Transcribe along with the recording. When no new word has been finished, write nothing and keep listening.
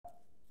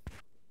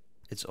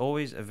It's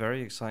always a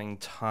very exciting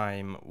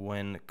time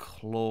when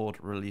Claude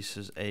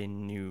releases a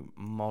new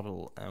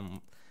model,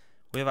 and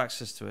we have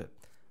access to it,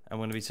 and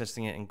we're going to be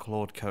testing it in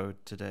Claude Code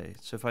today.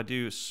 So if I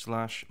do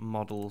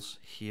 /models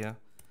here,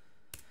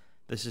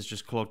 this is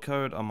just Claude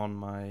Code. I'm on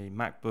my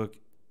MacBook.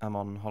 I'm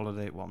on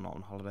holiday. Well, I'm not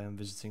on holiday. I'm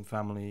visiting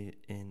family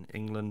in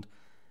England.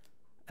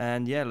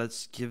 And yeah,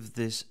 let's give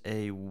this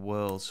a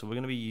whirl. So we're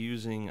going to be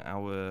using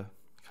our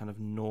kind of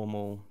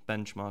normal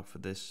benchmark for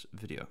this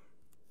video.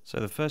 So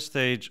the first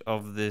stage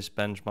of this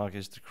benchmark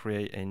is to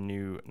create a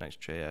new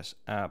Next.js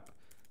app.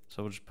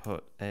 So we'll just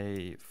put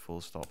a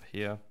full stop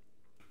here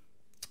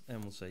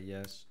and we'll say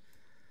yes.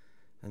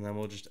 And then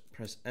we'll just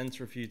press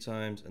enter a few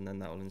times and then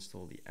that will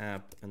install the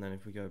app. And then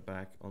if we go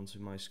back onto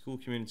my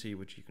Skool community,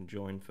 which you can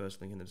join,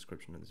 first link in the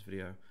description of this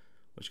video,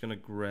 we're just going to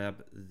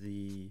grab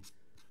the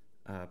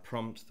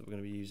prompt that we're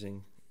going to be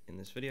using in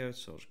this video.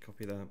 So I'll just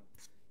copy that.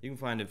 You can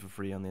find it for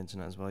free on the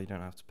internet as well. You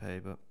don't have to pay,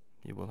 but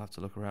you will have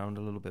to look around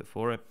a little bit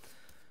for it.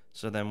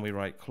 So then we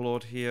write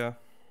Claude here,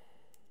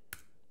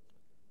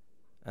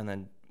 and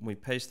then we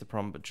paste the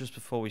prompt, but just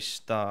before we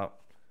start,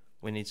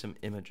 we need some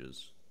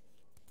images.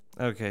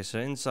 Okay, so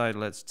inside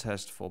let's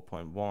test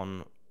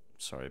 4.1.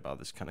 Sorry about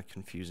this kind of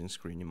confusing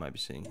screen you might be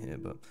seeing here,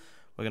 but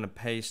we're going to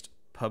paste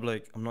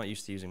public. I'm not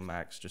used to using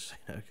Macs, just so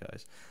you know,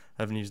 guys.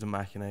 I haven't used a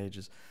Mac in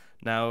ages.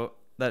 Now,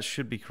 that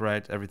should be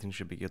correct. Everything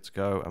should be good to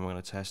go, and we're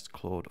going to test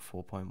Claude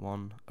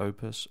 4.1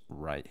 Opus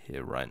right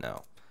here, right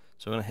now.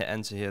 So I'm going to hit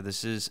enter here.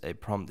 This is a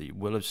prompt that you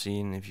will have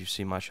seen if you've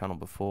seen my channel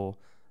before.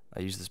 I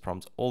use this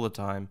prompt all the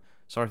time.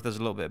 Sorry if there's a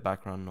little bit of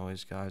background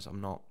noise, guys.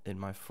 I'm not in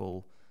my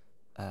full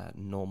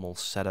normal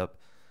setup.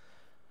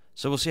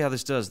 So we'll see how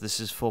this does. This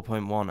is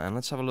 4.1, and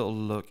let's have a little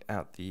look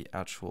at the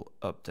actual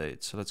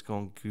update. So let's go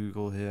on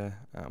Google here,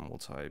 and we'll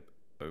type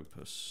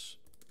Opus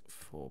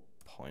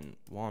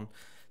 4.1.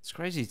 It's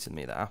crazy to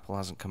me that Apple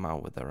hasn't come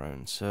out with their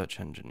own search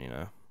engine, you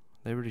know.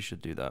 They really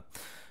should do that.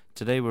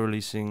 Today we're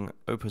releasing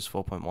Opus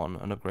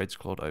 4.1, an upgrade to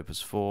Claude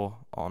Opus 4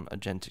 on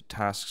agentic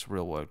tasks,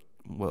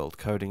 real-world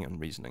coding, and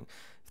reasoning.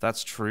 If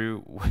that's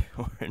true,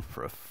 we're in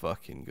for a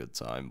fucking good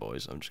time,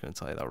 boys. I'm just going to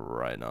tell you that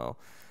right now.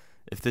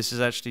 If this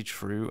is actually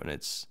true and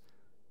it's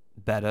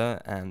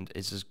better and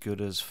it's as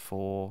good as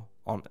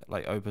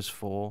Opus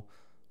 4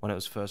 when it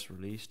was first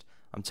released,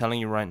 I'm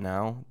telling you right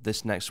now,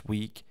 this next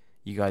week,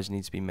 you guys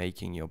need to be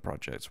making your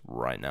projects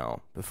right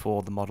now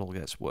before the model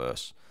gets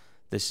worse.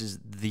 This is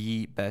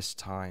the best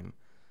time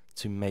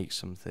to make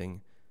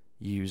something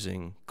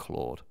using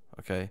Claude,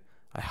 okay?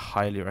 I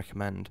highly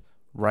recommend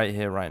right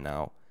here, right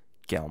now,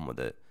 get on with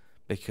it,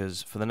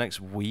 because for the next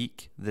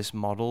week, this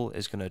model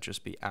is going to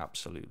just be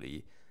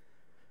absolutely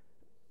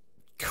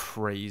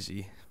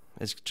crazy.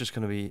 It's just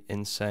going to be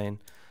insane.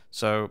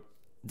 So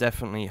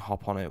definitely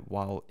hop on it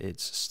while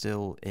it's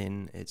still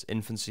in its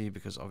infancy,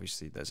 because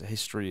obviously there's a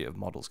history of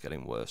models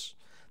getting worse.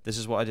 This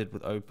is what I did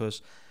with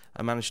Opus.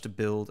 I managed to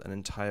build an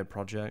entire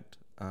project,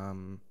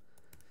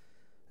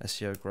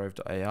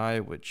 SEOgrove.ai,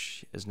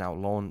 which is now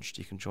launched.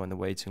 You can join the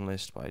waiting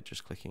list by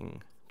just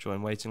clicking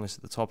join waiting list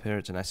at the top here.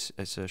 It's a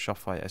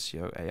Shopify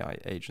SEO AI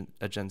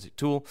agentic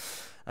tool,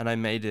 and I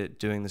made it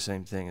doing the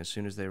same thing. As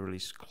soon as they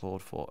released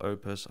Claude 4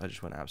 Opus, I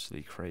just went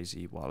absolutely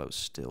crazy while it was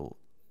still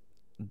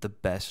the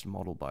best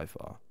model by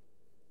far.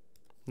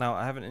 Now,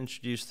 I haven't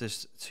introduced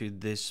this to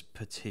this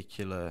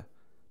particular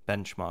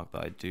benchmark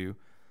that I do,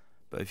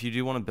 but if you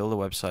do want to build a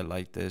website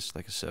like this,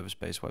 like a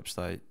service-based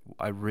website,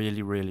 I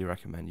really, really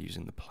recommend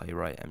using the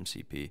Playwright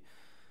MCP.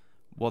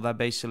 What that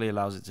basically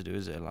allows it to do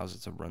is it allows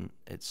it to run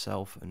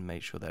itself and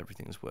make sure that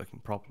everything is working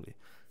properly.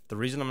 The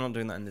reason I'm not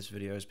doing that in this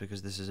video is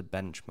because this is a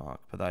benchmark,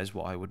 but that is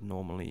what I would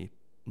normally,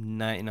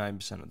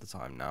 99% of the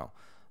time now,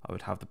 I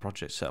would have the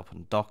project set up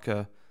on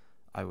Docker.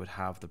 I would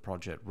have the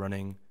project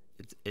running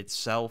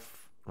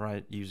itself,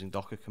 right, using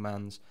Docker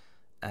commands,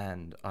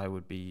 and I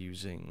would be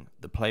using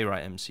the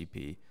Playwright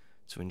MCP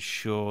to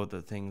ensure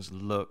that things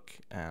look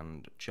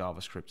and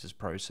JavaScript is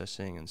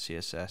processing and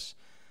CSS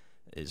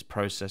is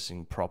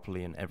processing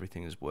properly and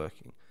everything is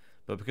working.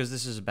 But because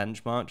this is a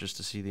benchmark, just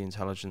to see the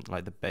intelligence,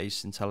 like the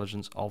base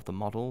intelligence of the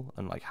model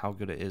and like how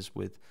good it is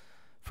with,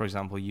 for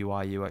example,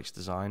 UI UX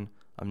design,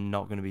 I'm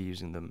not going to be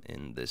using them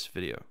in this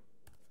video.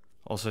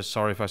 Also,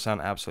 sorry if I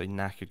sound absolutely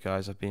knackered,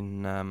 guys. I've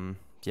been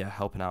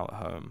helping out at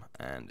home,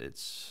 and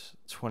it's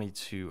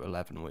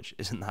 22:11, which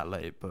isn't that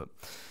late, but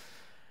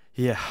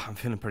yeah, I'm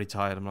feeling pretty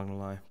tired, I'm not gonna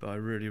lie. But I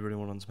really, really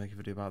wanted to make a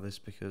video about this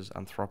because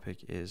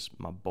Anthropic is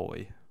my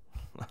boy.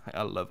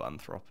 I love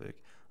Anthropic.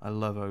 I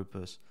love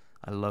Opus.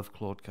 I love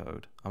Claude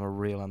Code. I'm a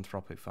real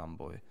Anthropic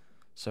fanboy.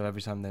 So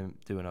every time they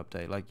do an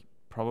update, like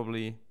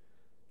probably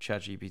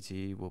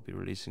ChatGPT will be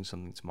releasing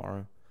something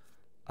tomorrow.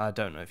 I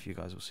don't know if you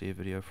guys will see a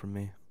video from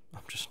me.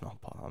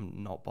 I'm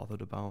not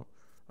bothered about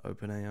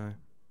OpenAI.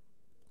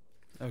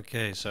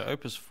 Okay, so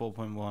Opus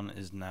 4.1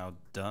 is now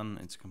done.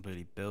 It's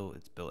completely built.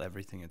 It's built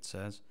everything it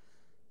says.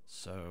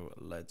 So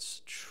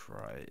let's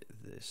try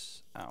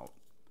this out.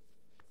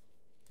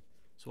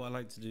 So what I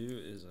like to do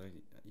is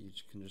you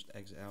can just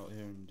exit out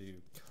here and do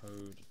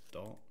code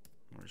dot,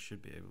 or it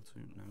should be able to.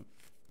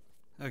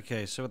 No.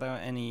 Okay, so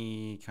without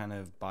any kind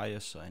of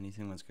bias or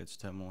anything, let's go to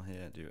terminal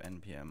here, do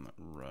npm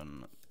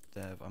run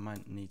dev. I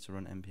might need to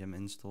run npm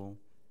install.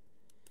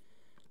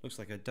 Looks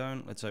like I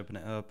don't. Let's open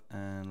it up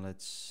and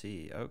let's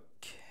see.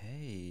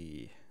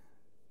 Okay.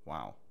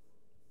 Wow.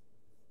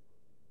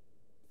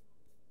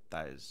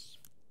 That is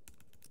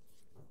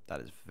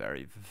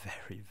very,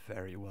 very,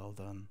 very well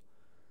done.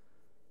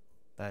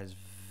 That is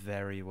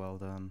very well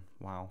done.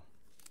 Wow.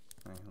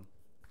 Hang on.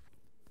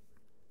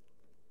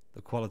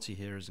 The quality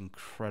here is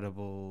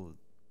incredible.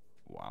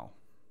 Wow.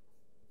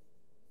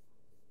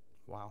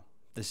 Wow.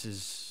 This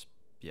is,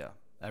 yeah,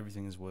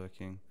 everything is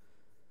working.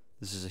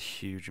 This is a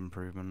huge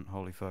improvement.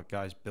 Holy fuck.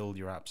 Guys, build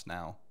your apps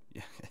now.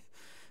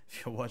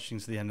 If you're watching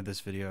to the end of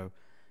this video,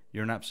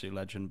 you're an absolute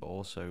legend, but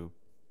also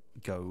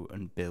go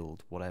and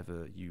build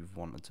whatever you've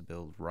wanted to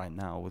build right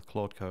now with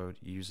Claude Code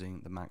using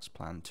the max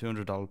plan,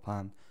 $200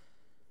 plan.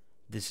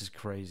 This is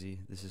crazy.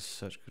 This is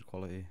such good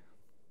quality.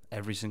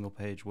 Every single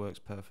page works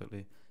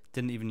perfectly.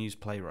 Didn't even use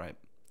Playwright.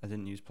 I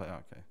didn't use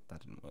Playwright. Okay,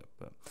 that didn't work,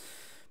 but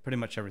pretty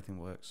much everything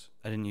works.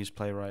 I didn't use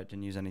Playwright,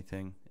 didn't use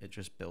anything. It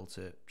just built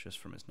it just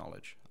from its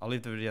knowledge. I'll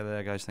leave the video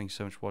there, guys. Thank you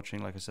so much for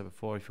watching. Like I said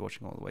before, if you're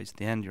watching all the way to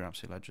the end, you're an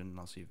absolute legend, and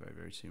I'll see you very,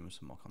 very soon with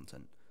some more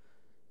content.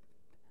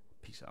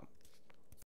 Peace out.